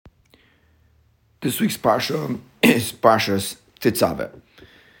This week's Parsha is Parshas Tetzaveh.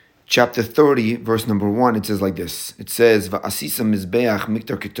 Chapter 30, verse number 1, it says like this. It says, Va'asisa mizbeach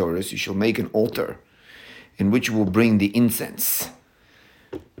miktar ketoris, you shall make an altar in which you will bring the incense.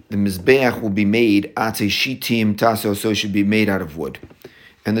 The mizbeach will be made, atze shitim taso, so it should be made out of wood.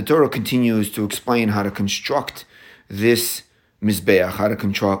 And the Torah continues to explain how to construct this mizbeach, how to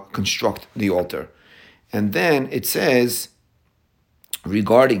construct the altar. And then it says,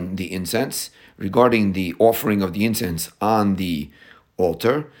 regarding the incense, regarding the offering of the incense on the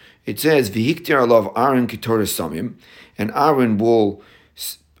altar, it says, V'hiktir alav Aaron ketoris samim, and Aaron will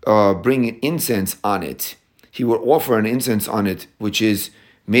bring incense on it. He will offer an incense on it, which is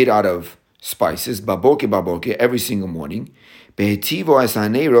made out of spices, baboke, every single morning. Behetivo es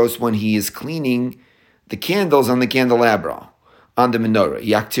haneros, when he is cleaning the candles on the candelabra, on the menorah.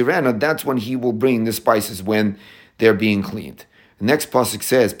 Yaktirena, that's when he will bring the spices when they're being cleaned. The next pasuk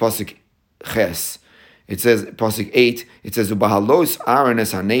says, pasuk ches, it says, pasuk 8, it says, Ubahalos Aaron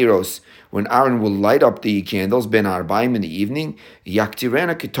es haneros, when Aaron will light up the candles, ben arbaim in the evening,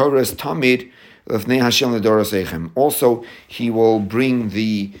 yaktirena ketoras tamid lefnei Hashem ledoros eichem. Also, he will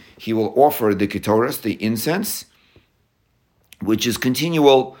offer the ketoras, the incense, which is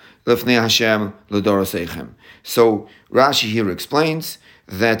continual lefnei Hashem ledoros eichem. So Rashi here explains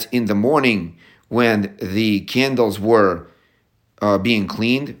that in the morning, when the candles were being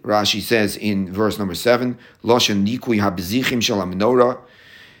cleaned, Rashi says in verse number 7, Loshen nikui habezichim shel menorah.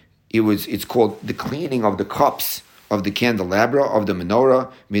 It's called the cleaning of the cups of the candelabra of the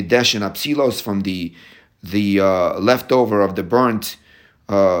menorah, midesh and apsilos, from the leftover of the burnt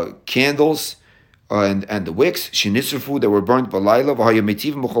candles and the wicks, shenisrafu, that were burnt balayla,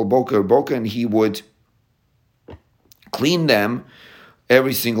 v'hayametivim b'chol boker, and he would clean them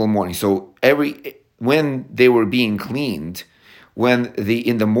every single morning. So when they were being cleaned,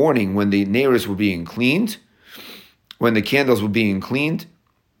 in the morning, when the neiros were being cleaned, when the candles were being cleaned,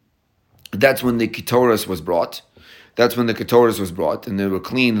 that's when the ketoras was brought. That's when the ketoras was brought, and they were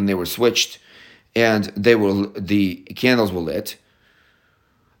cleaned and they were switched, and the candles were lit.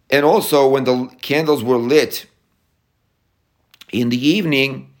 And also, when the candles were lit in the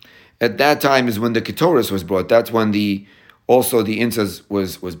evening, at that time is when the ketoras was brought. That's when also the incense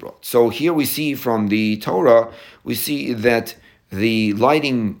was brought. So here we see from the Torah, we see that the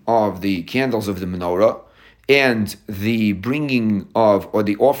lighting of the candles of the menorah and the bringing of, or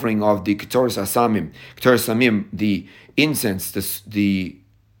the offering of the ketoras samim, the incense,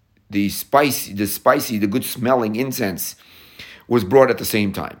 the spicy, the good smelling incense, was brought at the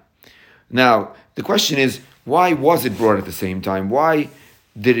same time. Now, the question is, why was it brought at the same time? Why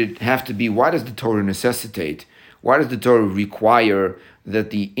did it have to be? Why does the Torah necessitate? Why does the Torah require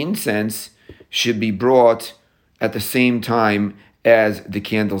that the incense should be brought at the same time as the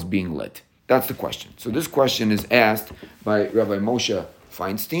candles being lit? That's the question. So this question is asked by Rabbi Moshe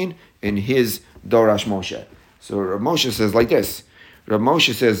Feinstein in his Dorash Moshe. So Rabbi Moshe says like this. Rabbi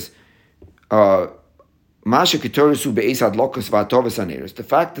Moshe says, the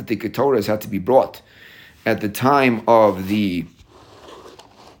fact that the ketoras had to be brought at the time of the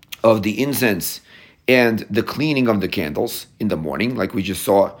incense and the cleaning of the candles in the morning, like we just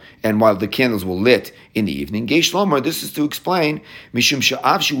saw, and while the candles were lit in the evening, Geish Lomar, this is to explain,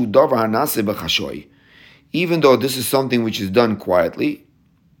 even though this is something which is done quietly,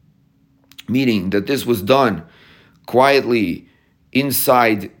 meaning that this was done quietly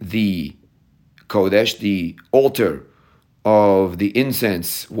inside the Kodesh, the altar of the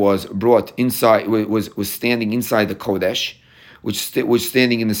incense was brought inside, was standing inside the Kodesh, which was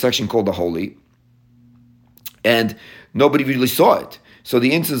standing in the section called the Holy, and nobody really saw it. So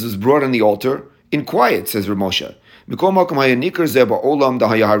the incense was brought on the altar in quiet, says Ramosha.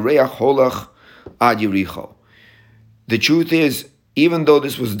 The truth is, even though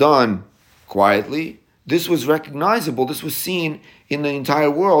this was done quietly, this was recognizable, this was seen in the entire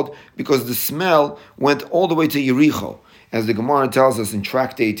world, because the smell went all the way to Yericho. As the Gemara tells us in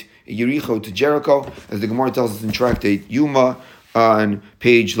Tractate Yericho to Jericho, as the Gemara tells us in Tractate Yuma on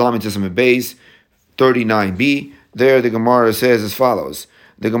page Lamitism Beis 39b, there the Gemara says as follows.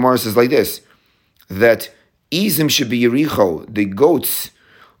 The Gemara says like this, that Izim should be Yericho, the goats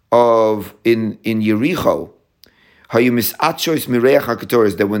in Yericho,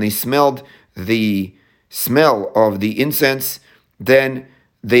 that when they smelled the smell of the incense, then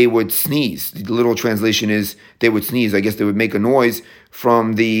they would sneeze. The literal translation is they would sneeze. I guess they would make a noise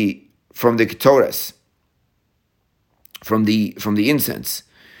from the ketoras, from the incense.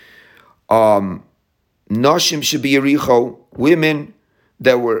 Nashim should be Yericho. Women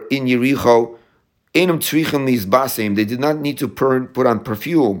that were in Yericho Enum tzrichim lizbasim. They did not need to put on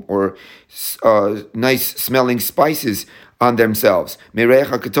perfume or nice smelling spices on themselves. Mereich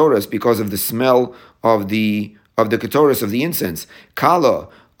hakatoras, because of the smell of the katoras, of the incense. Kala,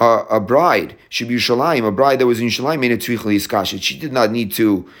 a bride, should be Yerushalayim, a bride that was in Yerushalayim, in a tzrichim lizkashet. She did not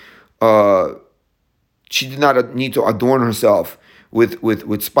need to adorn herself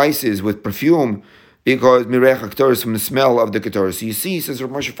with spices, with perfume, because Mirech HaKetoras, from the smell of the Ketoras. So you see, says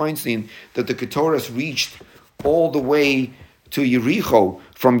Rav Moshe Feinstein, that the Ketoras reached all the way to Yericho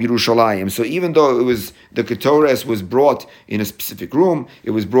from Yerushalayim. So even though the Ketoras was brought in a specific room,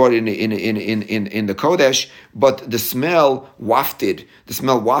 it was brought in the Kodesh, but the smell wafted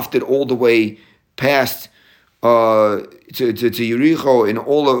all the way past to Yericho in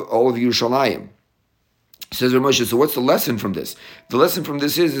all of Yerushalayim. Says Rav Moshe, so what's the lesson from this? The lesson from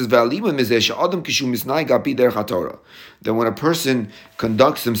this is that when a person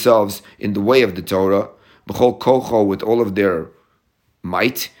conducts themselves in the way of the Torah, b'chol kocho, with all of their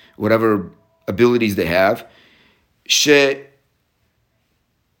might, whatever abilities they have,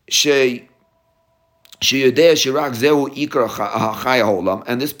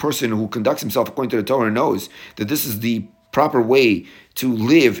 and this person who conducts himself according to the Torah knows that this is the proper way to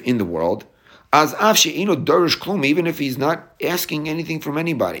live in the world. As dorish klum, even if he's not asking anything from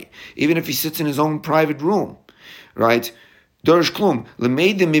anybody, even if he sits in his own private room, right? Dorish klum,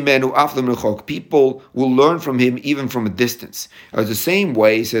 lemeidim mimenu af lemechok. People will learn from him even from a distance. The same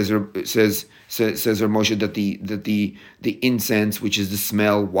way says Rav Moshe that the incense, which is the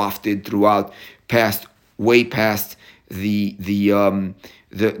smell wafted throughout, way past the room,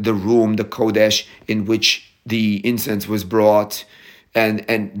 the kodesh in which the incense was brought.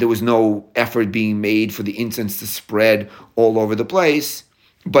 And there was no effort being made for the incense to spread all over the place,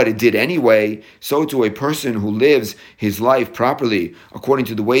 but it did anyway. So to a person who lives his life properly according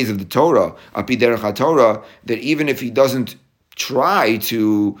to the ways of the Torah, api derech haTorah, that even if he doesn't try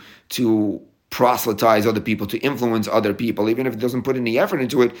to proselytize other people, to influence other people, even if it doesn't put any effort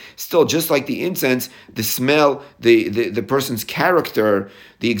into it, still, just like the incense, the smell, the person's character,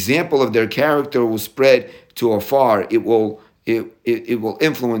 the example of their character will spread to afar. It will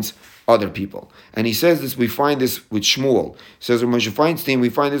influence other people. And he says this, we find this with Shmuel. Says Rav Moshe Feinstein, we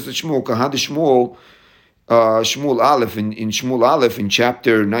find this with Shmuel. Kahad Shmuel, Shmuel Aleph, in Shmuel Aleph, in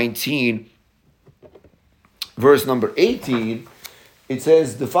chapter 19, verse number 18, it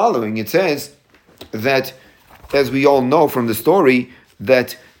says the following. It says that, as we all know from the story,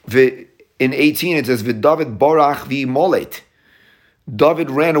 that in 18 it says, V'David borach v'molet. David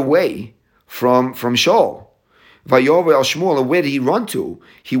ran away from Shaul. Vayover al Shmuel, and where did he run to?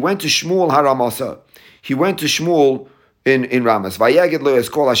 He went to Shmuel haRamasa. He went to Shmuel in Ramas. Vayeged lo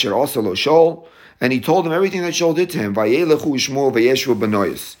eskol asher asa lo Shaul, and he told him everything that Shaul did to him. Vayelechu Shmuel vayeshu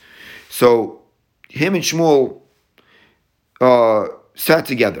b'noyos. So him and Shmuel sat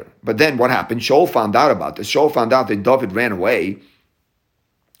together. But then what happened? Shaul found out about this. Shaul found out that David ran away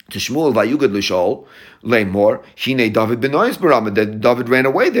to Shmuel. Vayugad l'Shaul le'mor hine David b'noyos b'Ramah, that David ran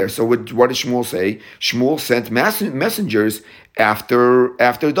away there. So what did Shmuel say? Shmuel sent messengers after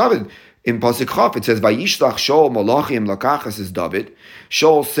David. In Pasuk Chaf it says, Vayishlach Shaul malachim lakachas es David.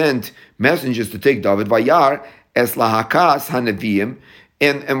 Shaul sent messengers to take David. Vayar es lahakas hanevim.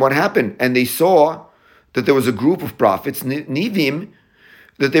 And what happened? And they saw that there was a group of prophets, Nivim,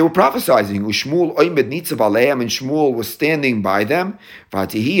 that they were prophesying. Ushmuel oimed nitzav aleim, and Shmuel was standing by them.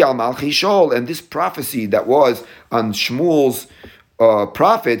 Vatihi al malchi Shaul, and this prophecy that was on Shmuel's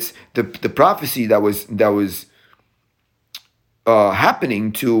prophets, the prophecy that was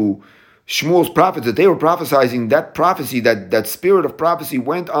happening to Shmuel's prophets, that they were prophesying, that prophecy, that spirit of prophecy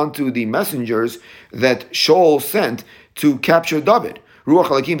went onto the messengers that Shaul sent to capture David. Ruach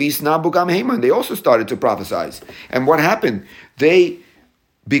halakim v'yisnabu gam heiman. They also started to prophesy. And what happened?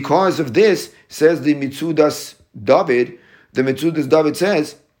 Because of this, says the Mitzudas David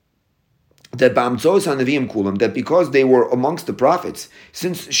says that Ba'amtzos HaNeviim Kulam, that because they were amongst the prophets,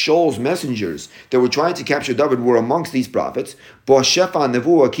 since Shaul's messengers that were trying to capture David were amongst these prophets, Bo'ashefa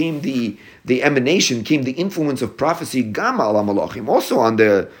Nevuah came the emanation, came the influence of prophecy, Gam al HaMalachim,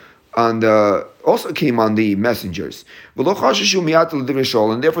 also came on the messengers. And therefore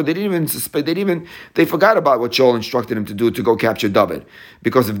they didn't even suspect, they forgot about what Shaul instructed him to do, to go capture David,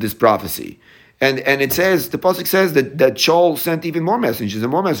 because of this prophecy. And it says, the pasuk says that Shaul sent even more messengers,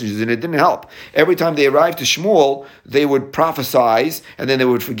 and it didn't help. Every time they arrived to Shmuel, they would prophesize, and then they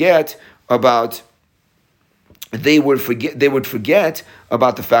would forget about the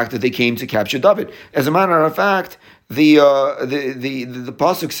fact that they came to capture David. As a matter of fact, the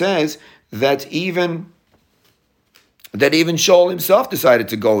pasuk says that even Shaul himself decided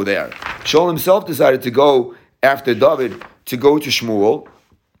to go there. Shaul himself decided to go after David, to go to Shmuel.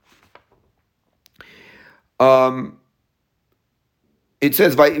 It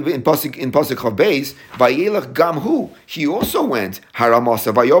says in Pasuk Chav Beis, Vayelech Gamhu. He also went.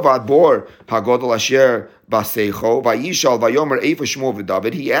 Haramasa Vayovad Bor Hagodol Asher Basecho Vayishal Vayomer Eifa Shmuel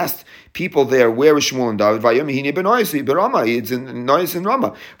v'David. He asked people there, where is Shmuel and David? Vayomer Hine b'Noyas b'Rama. It's in Noyas and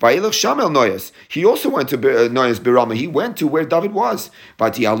Rama. Vayelech Shamel Noyas. He also went to Noyas b'Rama. He went to where David was.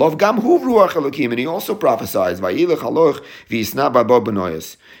 Vati Alov Gamhu Ruach Elokim, and he also prophesied. Vayelech Haloch v'Yisna Babo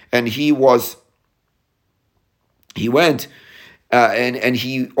b'Noyas. And he went. And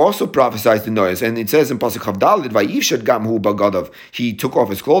he also prophesied to Noyas, and it says in Pasuk Chavdalid, "Vayivshad gamhu bagadav." He took off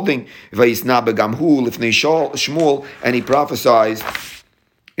his clothing, "Vayisna begamhu lifnei Shmuel," and he prophesied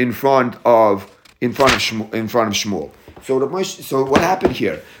in front of Shmuel. So what happened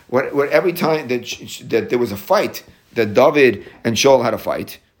here? What every time that there was a fight, that David and Shaul had a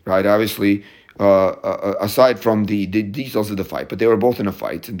fight, right? Obviously. Aside from the details of the fight, but they were both in a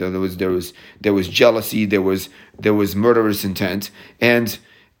fight, and there was jealousy, there was murderous intent, and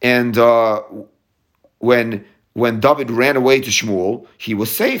when David ran away to Shmuel, he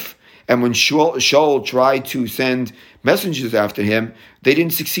was safe, and when Shaul tried to send messengers after him, they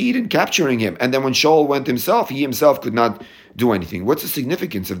didn't succeed in capturing him, and then when Shaul went himself, he himself could not do anything. What's the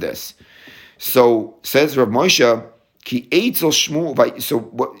significance of this? So says Rav Moshe. Ki Eitzel Shmuel. So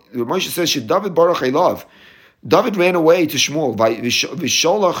what Moshe says, David Baruch Elav. David ran away to Shmuel.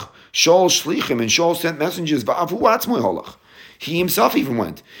 V'sholach Shaul shlichim, and Shaul sent messengers. V'avu atzmoi holach. He himself even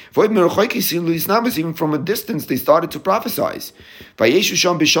went. Even from a distance, they started to prophesy. Vayeshu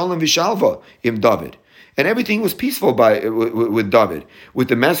sham b'shalom v'shalva im David. And everything was peaceful with David, with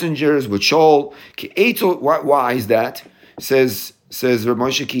the messengers, with Shaul. Ki Eitzel. Why is that? Says Rav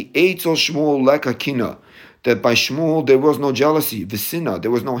Moshe, Ki Eitzel Shmuel leka kina. That by Shmuel there was no jealousy, visina, there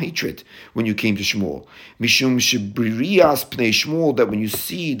was no hatred when you came to Shmuel. Mishum shebriyas pnei Shmuel, that when you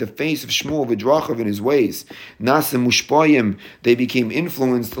see the face of Shmuel v'drachav in his ways, nasem mushpayim, they became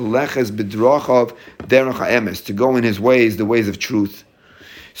influenced leches b'drachav derech ha'emes, to go in his ways, the ways of truth.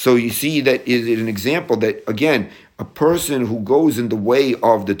 So you see that is an example that, again, a person who goes in the way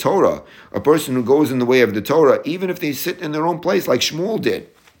of the Torah, even if they sit in their own place like Shmuel did,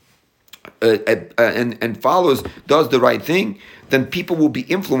 and follows, does the right thing, then people will be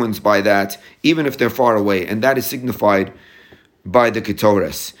influenced by that, even if they're far away. And that is signified by the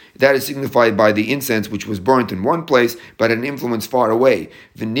ketores. That is signified by the incense, which was burnt in one place, but an influence far away.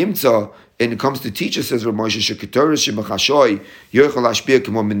 The nimtza, and it comes to teach us, says Rav Moshe,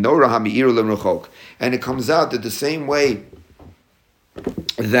 and it comes out that the same way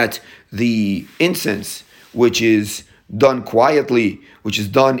that the incense, which is done quietly, which is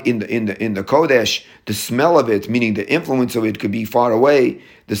done in the Kodesh, the smell of it, meaning the influence of it, could be far away.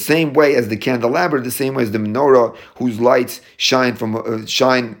 The same way as the candelabra, the same way as the menorah, whose lights shine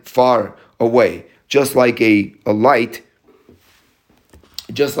far away. Just like a light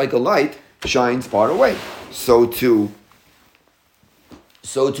shines far away. So too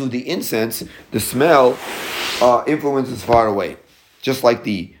the incense, the smell influences far away. Just like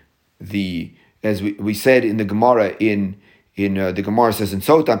the as we said in the Gemara, the Gemara says in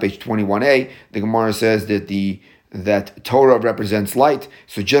Sota, on page 21a, the Gemara says that Torah represents light.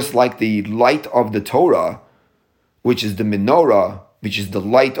 So just like the light of the Torah, which is the menorah, which is the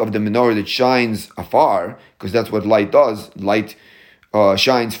light of the menorah that shines afar, because that's what light does, light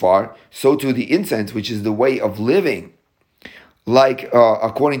shines far, so too the incense, which is the way of living, like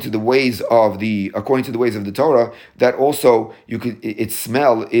according to the ways of the Torah, that also its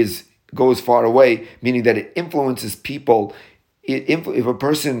smell goes far away, meaning that it influences people. If a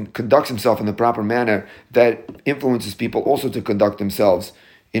person conducts himself in the proper manner, that influences people also to conduct themselves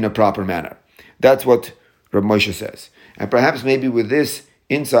in a proper manner. That's what Rav Moshe says. And perhaps maybe with this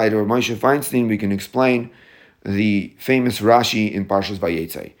insight of Rav Moshe Feinstein, we can explain the famous Rashi in Parshas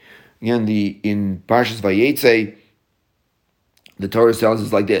Vayetze. Again, in Parshas Vayetze, the Torah tells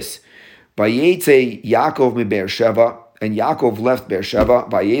us like this: Vayetze Yaakov mi Beersheva, and Yaakov left Beersheva,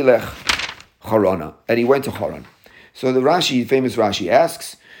 Vayelech Harana, and he went to Haran. So the famous Rashi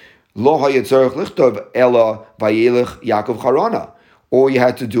asks, Lo hayatzarech lichtov ela Vayelech Yaakov Harana. All you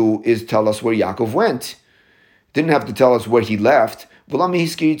had to do is tell us where Yaakov went. Didn't have to tell us where he left. Why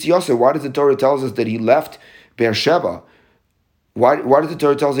does the Torah tell us that he left Beersheba? Why does the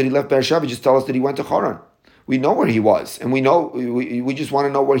Torah tell us that he left Beersheba? Just tell us that he went to Haran. We know where he was, and we just want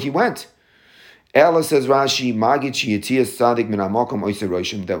to know where he went. Ella, says Rashi, Magid Shiyatiyas Tzadik min Hamakom Oisei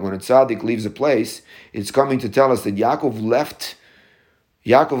Roshim, that when a tzaddik leaves a place, it's coming to tell us that Yaakov left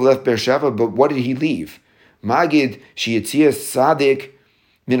Beersheba, but what did he leave? Magid Shiyatiyas Tzadik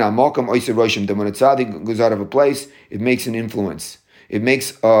That when a tzaddik goes out of a place, it makes an influence. It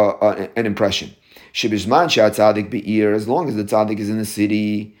makes an impression. As long as the tzaddik is in the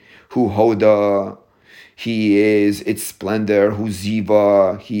city, who hoda, he is its splendor, who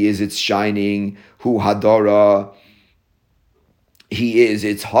ziva, he is its shining, who hadara, he is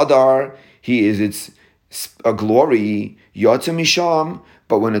its hadar, he is its glory, yotza misham.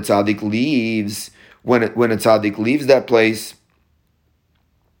 But when a tzaddik leaves, when a tzaddik leaves that place,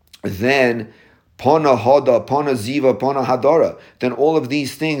 then Pana Hada, Pana Ziva, Pana Hadara. Then all of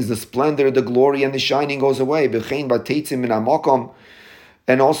these things, the splendor, the glory, and the shining goes away.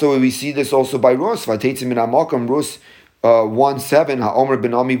 And also we see this also by Rus. Rus 1:7, Ha'omer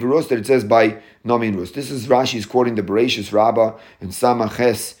ben Ami v'Rus, that it says by Nami and Rus. This is Rashi's quoting the Bereshis Rabbah and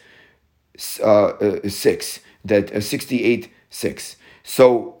Samaches 6, that 68:6.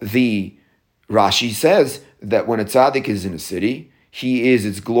 So the Rashi says that when a tzaddik is in a city, he is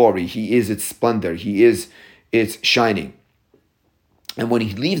its glory, he is its splendor, he is its shining. And when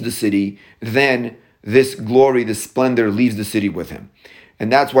he leaves the city, then this glory, this splendor leaves the city with him. And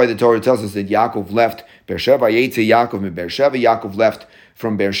that's why the Torah tells us that Yaakov left Beersheba, Yetze Yaakov min Beersheba. Yaakov left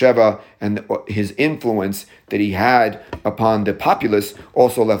from Beersheba, and his influence that he had upon the populace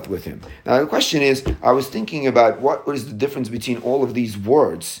also left with him. Now the question is, I was thinking about what is the difference between all of these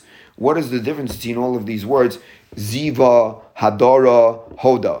words. What is the difference between all of these words? Ziva, Hadara,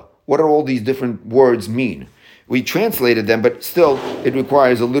 Hoda. What do all these different words mean? We translated them, but still it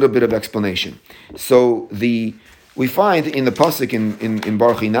requires a little bit of explanation. So we find in the pasuk in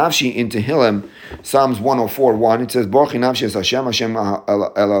Baruch Nafshi in Tehillim, Psalms 104:1, it says Baruch Nafshi es Hashem, Hashem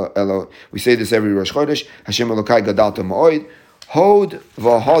Elo. We say this every Rosh Chodesh. Hashem Elokai gadalta ma'od, Hod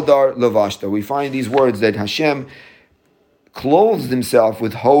v'Hadar levashta. We find these words that Hashem clothes himself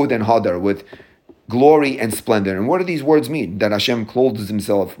with Hod and Hadar, with glory and splendor. And what do these words mean? That Hashem clothes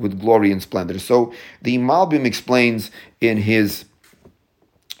himself with glory and splendor. So the Malbim explains in his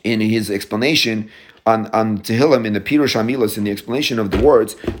explanation on Tehillim, in the Pirush Hamilos, in the explanation of the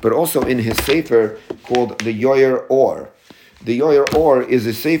words, but also in his sefer called the Yoyer Or. The Yoyer Or is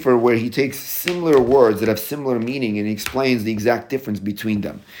a sefer where he takes similar words that have similar meaning and he explains the exact difference between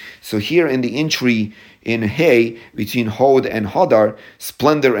them. So here in the entry in Hay, between Hod and Hadar,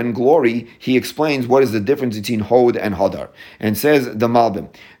 splendor and glory, he explains what is the difference between Hod and Hadar. And says the Malbim,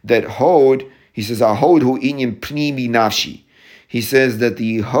 that Hod, he says, Hod hu inyan pnimi nafshi. He says that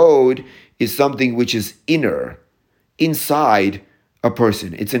the Hod is something which is inner, inside a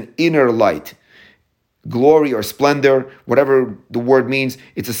person. It's an inner light. Glory or splendor, whatever the word means,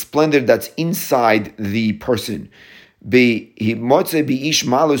 it's a splendor that's inside the person. That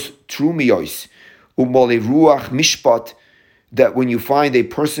when you find a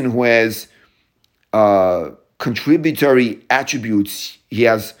person who has contributory attributes, he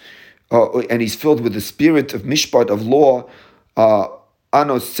has, and he's filled with the spirit of mishpat, of law,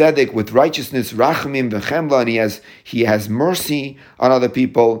 anos tzedek, with righteousness, rachmim v'chemla, and he has mercy on other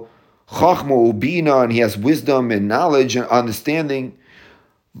people, chachma ubina, and he has wisdom and knowledge and understanding.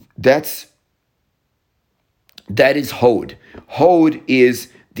 That is Hod. Hod is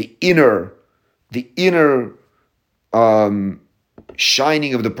the inner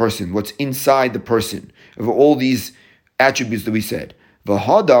shining of the person, what's inside the person, of all these attributes that we said.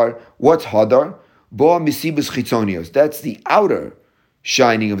 V'hadar, what's Hadar? Bo misibus chitzonios. That's the outer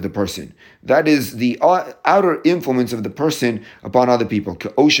shining of the person. That is the outer influence of the person upon other people.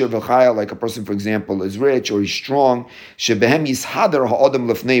 Ke'osher v'chaya, like a person, for example, is rich or he's strong. Shebehem yishadar ha'adam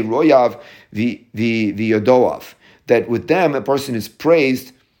lefnei royav v'yodoav. That with them, a person is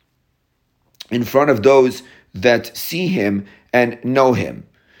praised in front of those that see him and know him.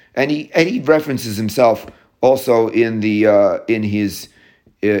 And he references himself also in his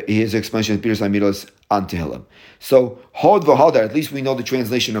explanation of Pirush Hamilos on Tehillim. So Hod v'Hadar, at least we know the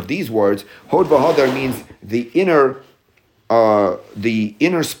translation of these words. Hod v'Hadar means the inner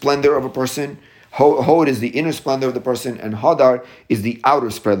splendor of a person. Hod is the inner splendor of the person, and Hadar is the outer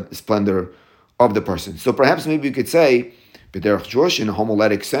splendor of the person. So perhaps maybe we could say, B'derech Josh, in a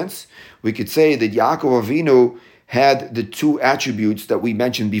homiletic sense, we could say that Yaakov Avinu had the two attributes that we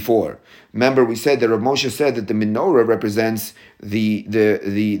mentioned before. Remember, we said that Rav Moshe said that the menorah represents the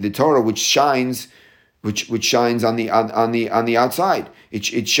Torah, which shines on the outside.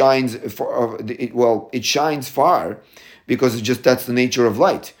 It shines it shines far because that's the nature of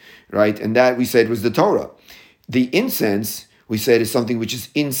light, right? And that we said was the Torah. The incense, we said, is something which is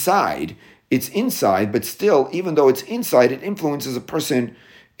inside. It's inside, but still, even though it's inside, it influences a person.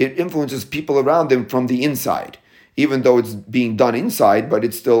 It influences people around them from the inside. Even though it's being done inside, but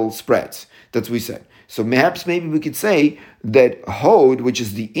it still spreads. That's what we said. So perhaps maybe we could say that Hod, which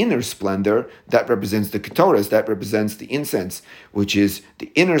is the inner splendor, that represents the Ketores, that represents the incense, which is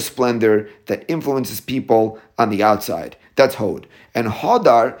the inner splendor that influences people on the outside. That's Hod. And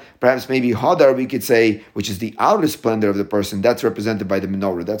Hadar, perhaps maybe Hadar we could say, which is the outer splendor of the person, that's represented by the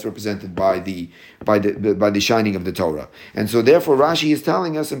menorah, that's represented by the shining of the Torah. And so therefore Rashi is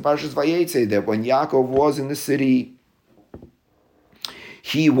telling us in Parshas Vayetze that when Yaakov was in the city,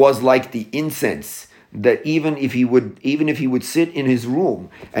 he was like the incense, that even if he would sit in his room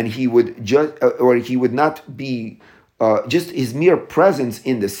and he would he would not be just his mere presence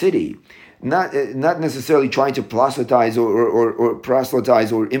in the city, not necessarily trying to proselytize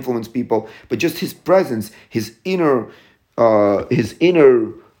or influence people, but just his presence, his inner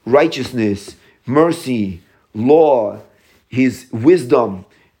righteousness, mercy, law, his wisdom,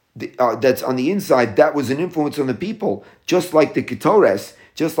 that's on the inside, that was an influence on the people, just like the ketores,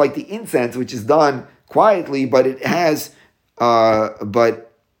 just like the incense, which is done quietly, but it has, the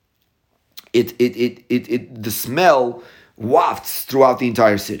smell wafts throughout the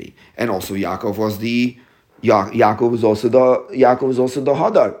entire city. And also Yaakov was Yaakov was also the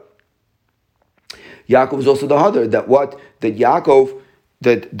Hadar. Yaakov was also the Hadar.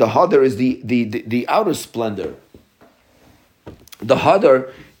 That the Hadar is the outer splendor. The Hadar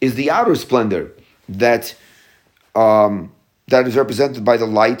is the outer splendor that is represented by the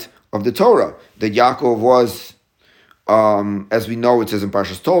light of the Torah. That Yaakov was, as we know, it says in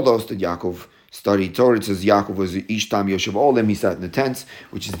Parshas Toldos that Yaakov studied Torah. It says Yaakov was each time Yoshev Olem, he sat in the tents,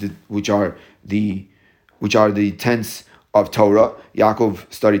 which are the tents of Torah. Yaakov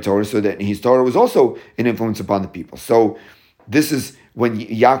studied Torah, so that his Torah was also an influence upon the people. So this is when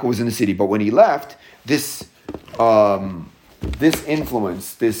Yaakov was in the city, but when he left, this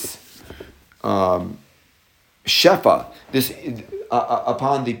influence, this shefa, this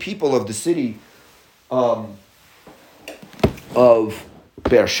upon the people of the city of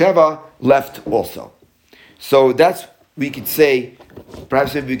Beersheba left also. So that's, we could say,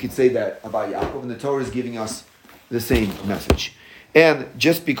 perhaps maybe we could say that about Yaakov, and the Torah is giving us the same message. And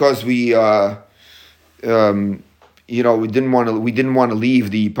just because we didn't want to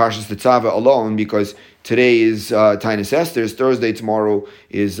leave the Parshas Tetzaveh alone, because today is Tainus Esther's, Thursday, tomorrow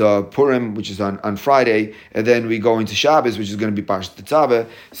is Purim, which is on Friday, and then we go into Shabbos, which is going to be Parshas Tetzaveh.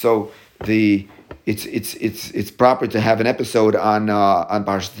 So it's proper to have an episode on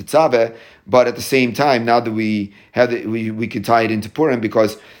Parshas Tetzaveh, but at the same time, now that we have we can tie it into Purim,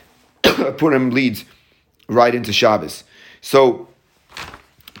 because Purim leads right into Shabbos. So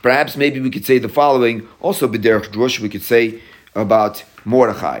perhaps maybe we could say the following, also B'derech Drush, we could say about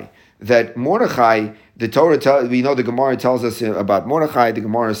Mordechai, that Mordechai, the Torah, we know the Gemara tells us about Mordechai. The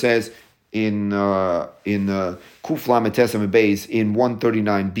Gemara says in Kuf Lamed Tesam Beis in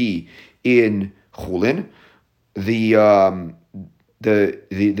 139b in Chulin, the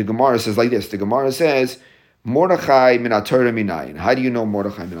Gemara says like this. The Gemara says, Mordechai min HaTorah minayin. How do you know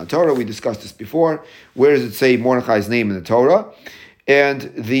Mordechai min HaTorah? We discussed this before. Where does it say Mordechai's name in the Torah?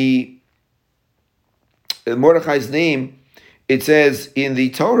 And the Mordechai's name, it says in the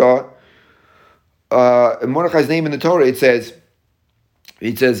Torah, Mordechai's name in the Torah, it says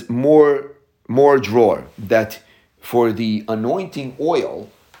more dror, that for the anointing oil,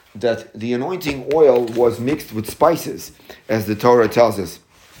 that the anointing oil was mixed with spices, as the Torah tells us.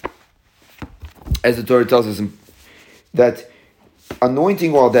 That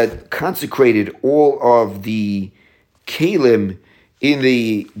anointing oil that consecrated all of the kalim in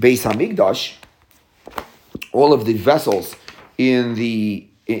the Beis Hamikdash, all of the vessels in the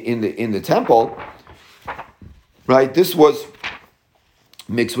temple, right? This was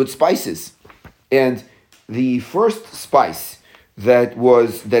mixed with spices, and the first spice that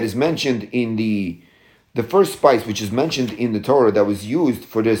is mentioned in the first spice which is mentioned in the Torah that was used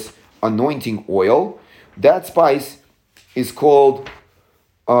for this anointing oil, that spice is called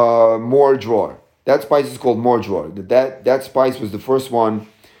more dror. That spice is called more dror. That spice was the first one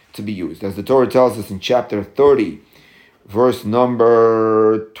to be used, as the Torah tells us in chapter 30, verse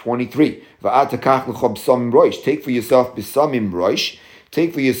number 23. Take for yourself bisamim roish.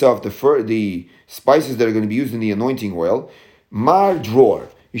 Take for yourself the spices that are going to be used in the anointing oil. Mar dror.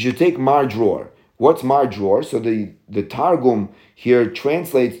 You should take mar dror. What's mar dror? So the Targum here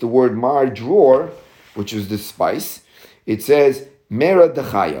translates the word mar dror, which is the spice. It says mera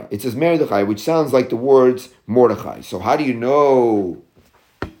dechaya. It says mera dechaya, which sounds like the words Mordechai. So how do you know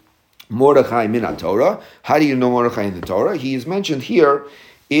Mordechai min HaTorah? How do you know Mordechai in the Torah? He is mentioned here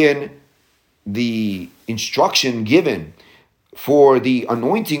in the instruction given for the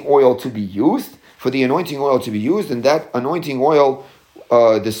anointing oil to be used, and that anointing oil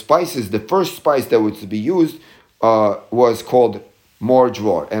the spices, the first spice that was to be used was called mor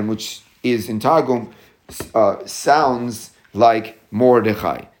dror, and which is in Targum sounds like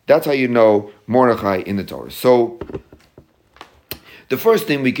Mordechai. That's how you know Mordechai in the Torah. So the first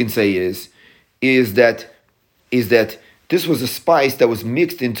thing we can say is that this was a spice that was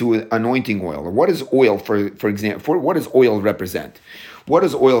mixed into anointing oil. What is oil, for example? What does oil represent? What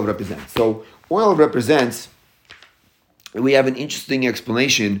does oil represent? So oil represents, we have an interesting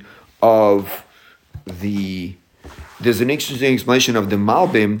explanation of there's an interesting explanation of the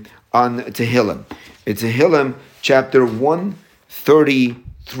Malbim on Tehillim. It's Tehillim chapter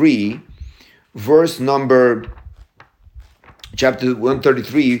 133, verse number, chapter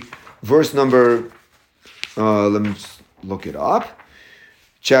 133, verse number, let me just look it up.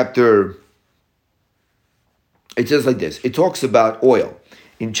 It says like this. It talks about oil.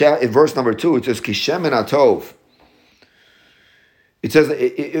 In verse number 2, it says, Kishemen atov. It says,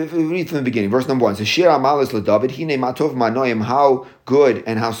 if we read from the beginning, verse number 1, it says, Shir amalis leDavid, hine matov manoim, how good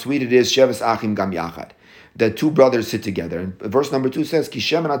and how sweet it is, Sheves achim gam yachad, that two brothers sit together. And verse number 2 says,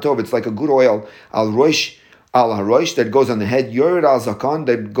 Kishemen atov, it's like a good oil, al harosh, that goes on the head, Yored al zakan,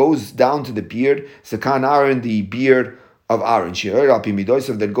 that goes down to the beard, Zakan Aaron, the beard of Aaron, She'er al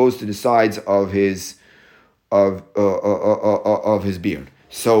pimidosav, that goes to the sides of his beard.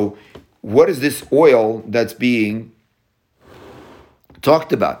 So, what is this oil that's being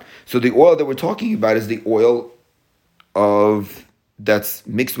talked about? So the oil that we're talking about is the oil that's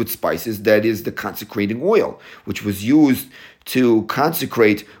mixed with spices, that is the consecrating oil, which was used to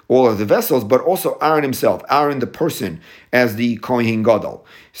consecrate all of the vessels, but also Aaron himself, Aaron the person, as the Kohen Gadol,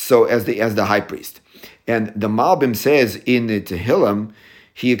 so as the high priest. And the Malbim says in the Tehillim,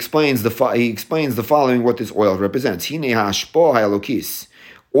 he explains the following, what this oil represents. Hine hashpo ha'elokis.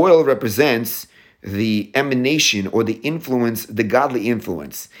 Oil represents the emanation or the influence, the godly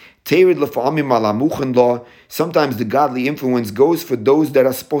influence. Sometimes the godly influence goes for those that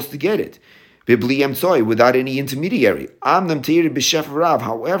are supposed to get it, without any intermediary.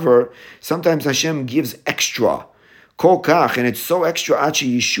 However, sometimes Hashem gives extra. And it's so extra,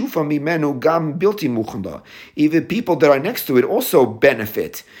 even people that are next to it also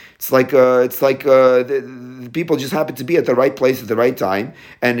benefit. It's like the people just happen to be at the right place at the right time,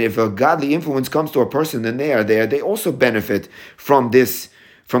 and if a godly influence comes to a person, then they are there. They also benefit from this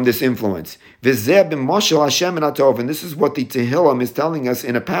influence. And this is what the Tehillim is telling us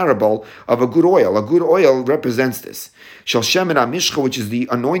in a parable of a good oil. A good oil represents this. Which is the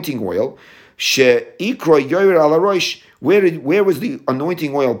anointing oil. Where was the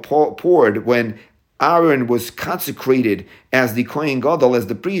anointing oil poured when Aaron was consecrated as the Kohen Gadol, as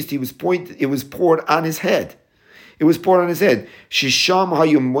the priest? It was poured on his head. It was poured on his head.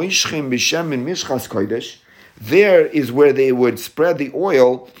 There is where they would spread the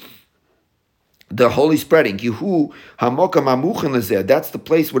oil, the holy spreading. That's the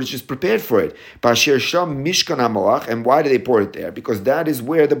place where it's just prepared for it. And why do they pour it there? Because that is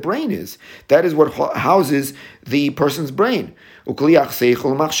where the brain is. That is what houses the person's brain. And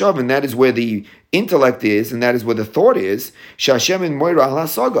that is where the intellect is, and that is where the thought is.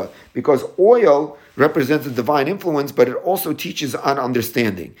 Because oil represents the divine influence, but it also teaches on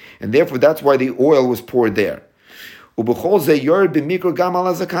understanding. And therefore, that's why the oil was poured there. Also,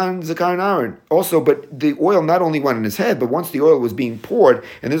 but the oil not only went in his head, but once the oil was being poured,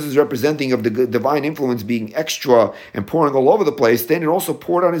 and this is representing of the divine influence being extra and pouring all over the place, then it also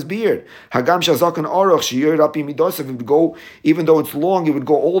poured on his beard. It would go, even though it's long, it would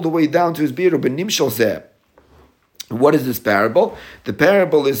go all the way down to his beard. What is this parable? The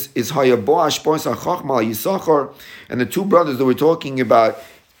parable is Hayabo, and the two brothers that we're talking about,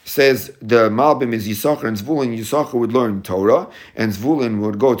 says the Malbim is Yisachar and Zvulun. Yisachar would learn Torah, and Zvulun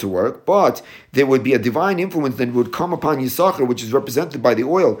would go to work, but there would be a divine influence that would come upon Yisachar, which is represented by the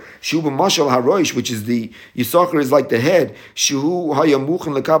oil. Shuba Mashal Haroish, which is the Yisachar is like the head. Shuhu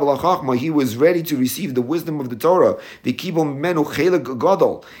Hayamuchan Lekabel HaChachma, he was ready to receive the wisdom of the Torah. V'kibel Menu Chelik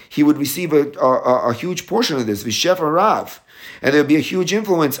Gadol, he would receive a huge portion of this. V'Shefa Rav. And there would be a huge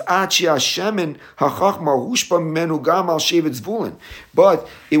influence. But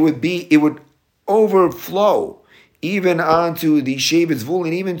it would overflow even onto the Shevet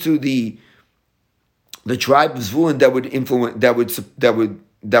Zvulun, even to the tribe of Zvulun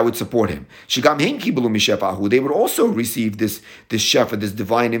that would support him. They would also receive this shefa, this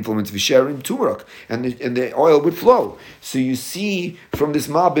divine influence, Visherim Turak, and the oil would flow. So you see from this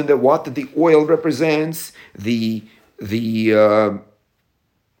Malbim that the oil represents the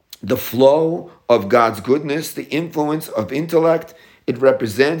flow of God's goodness, the influence of intellect. It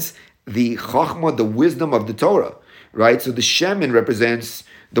represents the chachma, the wisdom of the Torah. right? So the shemen represents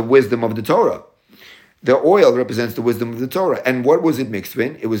the wisdom of the Torah. The oil represents the wisdom of the Torah. And what was it mixed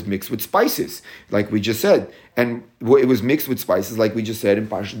with? It was mixed with spices, like we just said. And it was mixed with spices, like we just said in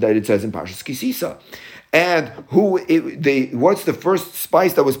Parsha, that it says in Parshas Kisisa. And what's the first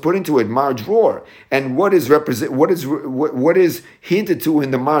spice that was put into it? Mar dror. And what is hinted to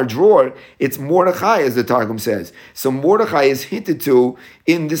in the Mar dror? It's Mordechai, as the Targum says. So Mordechai is hinted to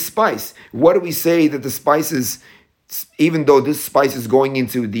in this spice. What do we say that the spices, even though this spice is going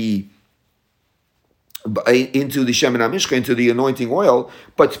into the Shemen HaMishcha, into the anointing oil,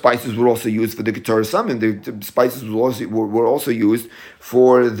 but spices were also used for the Ketor Samim. The spices were also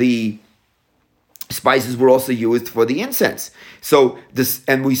used for the incense. So this,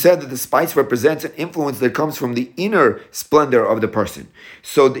 and we said that the spice represents an influence that comes from the inner splendor of the person.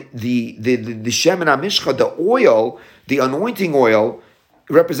 So the Shemen HaMishcha, the oil, the anointing oil,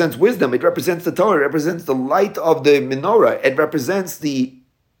 represents wisdom. It represents the Torah. It represents the light of the menorah. It represents the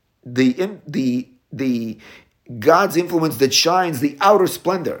God's influence that shines the outer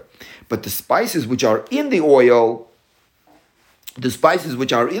splendor. But the spices which are in the oil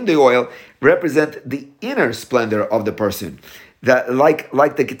represent the inner splendor of the person. That like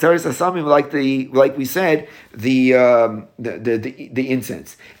the Keteris Asamim, like we said, the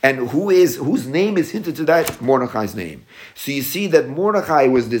incense. And whose name is hinted to that? Mordechai's name. So you see that Mordechai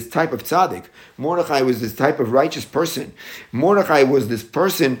was this type of tzaddik. Mordechai was this type of righteous person. Mordechai was this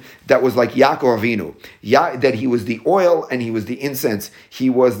person that was like Yaakov Avinu. That he was the oil and he was the incense. He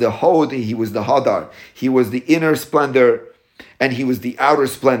was the hod, he was the hadar. He was the inner splendor and he was the outer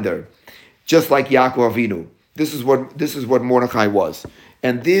splendor. Just like Yaakov Avinu. This is what Mordechai was.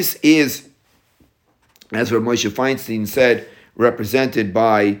 And this is, as Rav Moshe Feinstein said, represented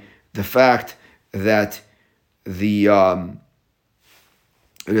by the fact that as Rav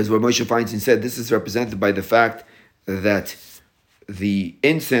Moshe Feinstein said, this is represented by the fact that the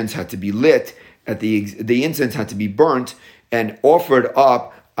incense had to be lit, the incense had to be burnt and offered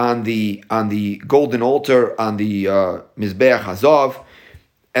up on the golden altar, on the Mizbeach Hazav,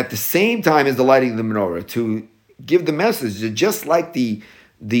 at the same time as the lighting of the menorah, to give the message that just like the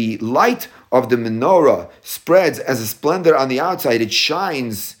light of the menorah spreads as a splendor on the outside, it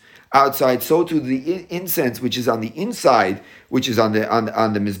shines outside, so too the incense which is on the inside, which is on the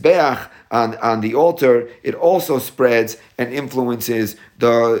mizbeach, on the altar, it also spreads and influences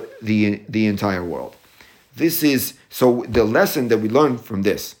the entire world. This is so the lesson that we learn from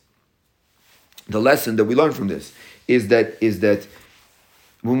this. The lesson that we learn from this is that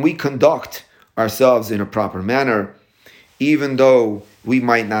when we conduct ourselves in a proper manner, even though we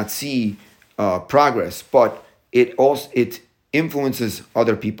might not see progress, but it influences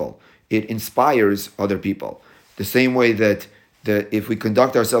other people. It inspires other people. The same way that if we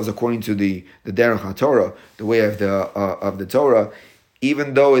conduct ourselves according to the Derech HaTorah, the way of the Torah,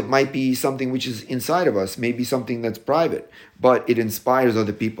 even though it might be something which is inside of us, maybe something that's private, but it inspires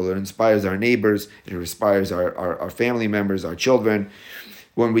other people. It inspires our neighbors. It inspires our family members, our children.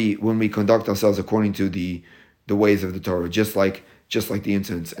 When we conduct ourselves according to the ways of the Torah, just like the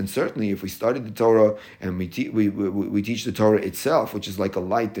incense. And certainly if we study the Torah and we teach the Torah itself, which is like a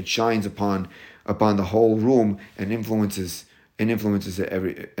light that shines upon the whole room and influences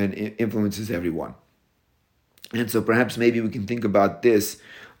everyone. And so perhaps maybe we can think about this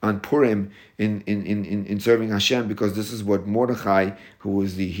on Purim in serving Hashem, because this is what Mordechai, who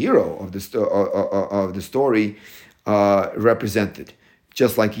was the hero of the story, represented.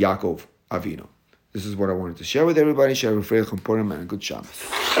 Just like Yaakov Avinu. This is what I wanted to share with everybody. Share with Purim and good Shabbos.